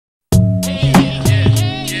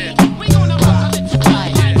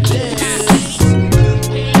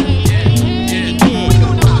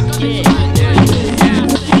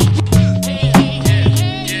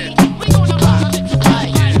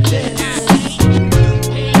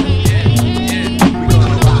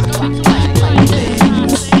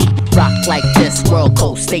world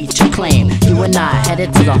coast, state your claim. You and I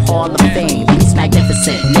headed to the Hall of Fame. Beats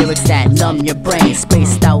magnificent, lyrics that numb your brain.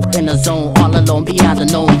 Spaced out in a zone, all alone beyond the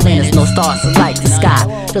known plane. There's no stars to light the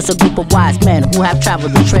sky, just a group of wise men who have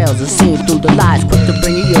traveled the trails and seen through the lies, quick to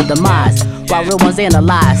bring you your demise. While real ones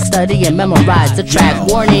analyze, study and memorize the track.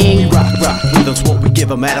 Warning. Rock, rhythms what we give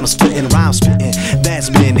them at. I'm spitting, rhyme spitting. That's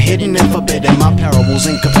been hidden and forbidden. My parables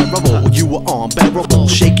incomparable. You were unbearable.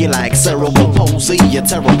 Shaky like cerebral. Palsy, you're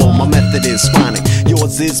terrible. My method is phonic.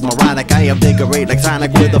 Yours is moronic. I invigorate like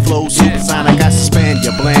tonic with a flow supersonic. I suspend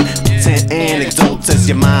your blend. 10 anecdotes as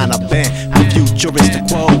your mind I bend with futuristic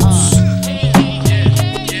quotes.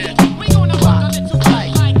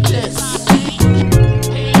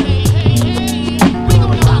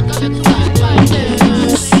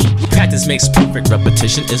 Practice makes perfect,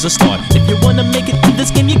 repetition is a start. If you wanna make it in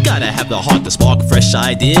this game, you gotta have the heart to spark fresh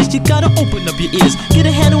ideas. You gotta open up your ears, get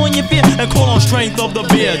a handle on your fear, and call on strength of the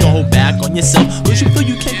beer. Don't hold back on yourself, cause you feel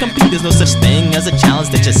you can't compete. There's no such thing as a challenge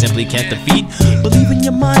that you simply can't defeat. Believe in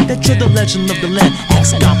your mind that you're the legend of the land.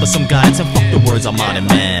 Ask God for some guidance and fuck the words of modern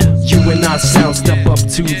man. You and I sound, step up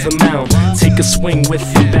to the mound. Take a swing with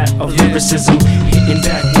the bat of lyricism, hitting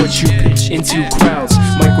back what you pitch into crowds.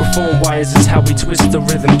 Microphone wires is how we twist the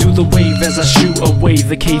rhythm. Do the wave as I shoot away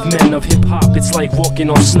the cavemen of hip-hop. It's like walking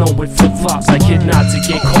on snow with flip-flops. I kid not to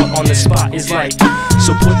get caught on the spot is like,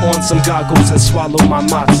 so put on some goggles and swallow my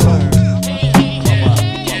motto.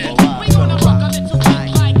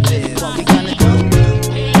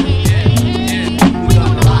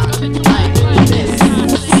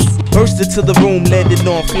 Burst into the room, landed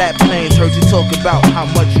on flat planes. Heard you talk about how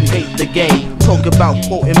much you hate the game. Talk about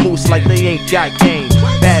quoting moose like they ain't got game.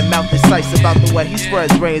 Bad mouth is Cise about the way he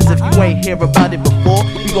spreads brains. If you ain't hear about it before,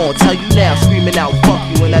 we gon' tell you now. Screaming out, fuck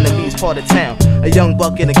you, and enemies part of town. A young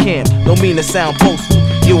buck in a camp, don't mean to sound boastful.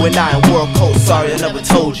 You and I in world coast, sorry I never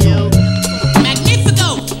told you.